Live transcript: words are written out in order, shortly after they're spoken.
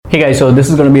Hey guys, so this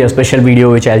is going to be a special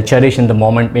video which I'll cherish in the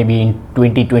moment, maybe in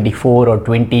 2024 or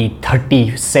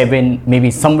 2037, maybe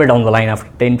somewhere down the line after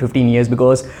 10-15 years,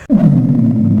 because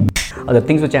the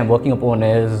things which I'm working upon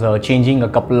is changing a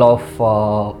couple of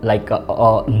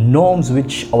norms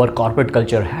which our corporate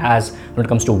culture has when it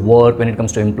comes to work, when it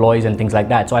comes to employees and things like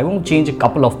that. So I want to change a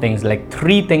couple of things, like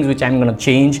 3 things which I'm going to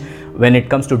change when it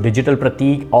comes to digital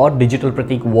Pratik or digital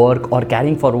Pratik work or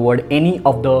carrying forward any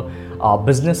of the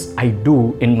business I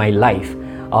do in my life.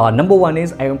 Number 1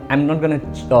 is I'm not going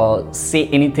to say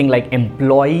anything like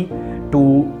employee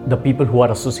to the people who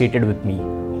are associated with me.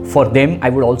 For them, I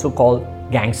would also call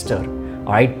gangster.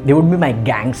 All right, they would be my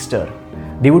gangster.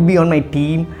 They would be on my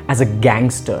team as a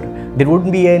gangster. There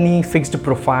wouldn't be any fixed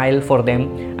profile for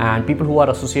them. And people who are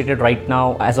associated right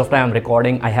now, as of time I'm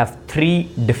recording, I have 3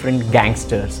 different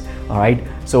gangsters. All right,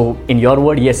 so in your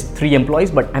word, yes, 3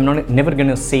 employees, but I'm never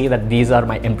gonna say that these are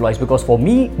my employees, because for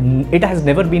me it has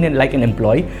never been like an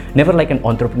employee, never like an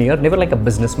entrepreneur, never like a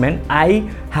businessman. I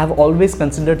have always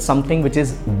considered something which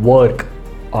is work.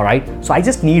 All right, so I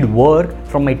just need work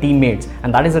from my teammates,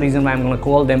 and that is the reason why I'm going to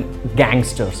call them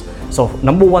gangsters. So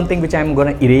number 1 thing which I'm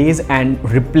going to erase and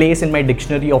replace in my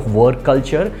dictionary of work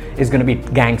culture is going to be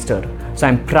gangster. So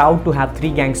I'm proud to have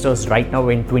 3 gangsters right now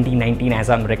in 2019. As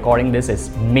I'm recording this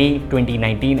is May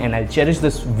 2019, and I'll cherish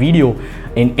this video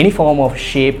in any form of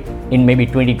shape in maybe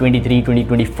 2023,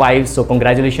 2025. So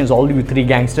congratulations all you 3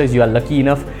 gangsters, you are lucky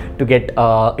enough to get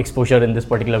exposure in this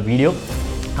particular video.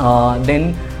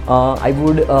 I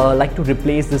would like to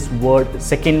replace this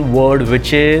second word,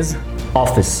 which is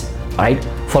office. Right?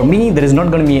 For me, there is not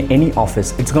going to be any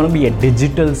office. It's going to be a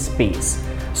digital space.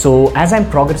 So as I'm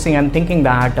progressing, I'm thinking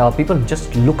that people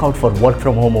just look out for work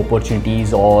from home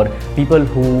opportunities, or people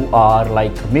who are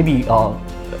like maybe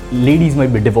ladies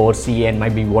might be divorcee and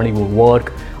might be wanting to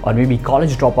work, or maybe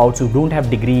college dropouts who don't have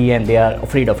degree and they are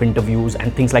afraid of interviews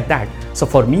and things like that. So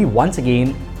for me, once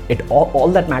again, all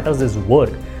that matters is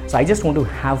work. So I just want to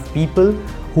have people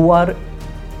who are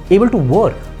able to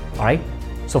work. All right.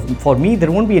 So for me,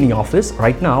 there won't be any office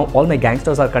right now. All my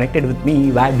gangsters are connected with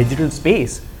me via digital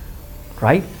space.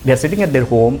 Right? They are sitting at their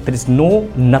home. There is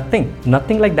nothing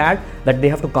like that they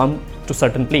have to come to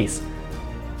certain place.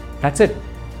 That's it.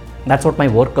 That's what my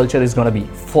work culture is going to be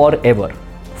forever,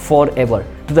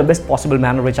 to the best possible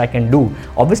manner which I can do.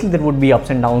 Obviously, there would be ups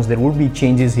and downs, there would be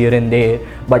changes here and there,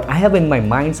 but I have in my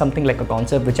mind something like a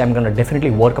concept which I'm going to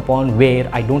definitely work upon, where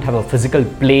I don't have a physical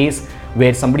place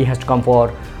where somebody has to come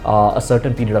for a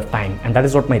certain period of time. And that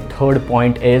is what my 3rd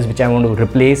point is, which I want to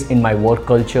replace in my work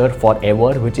culture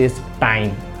forever, which is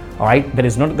time. All right, there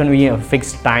is not going to be a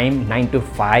fixed time, 9 to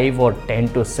 5 or 10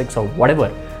 to 6 or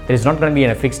whatever. There is not going to be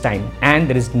a fixed time, and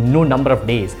there is no number of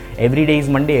days. Every day is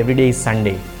Monday, every day is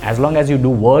Sunday. As long as you do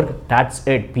work, that's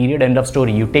it. Period. End of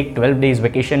story. You take 12 days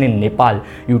vacation in Nepal.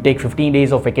 You take 15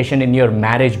 days of vacation in your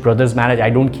brother's marriage.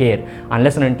 I don't care.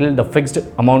 Unless and until the fixed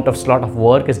amount of slot of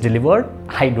work is delivered,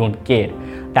 I don't care.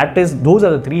 Those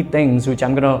are the 3 things which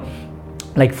I'm gonna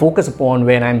focus upon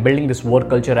when I'm building this work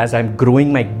culture, as I'm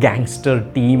growing my gangster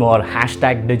team, or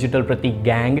 #digital Pratik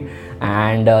gang.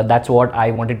 And that's what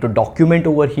I wanted to document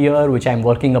over here, which I'm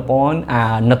working upon,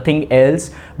 nothing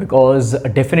else, because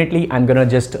definitely I'm gonna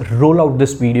just roll out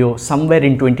this video somewhere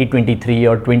in 2023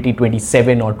 or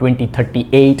 2027 or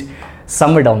 2038,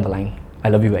 somewhere down the line. I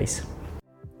love you guys.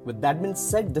 With that being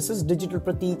said, this is Digital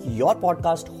Pratik, your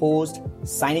podcast host,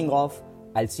 signing off.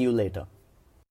 I'll see you later.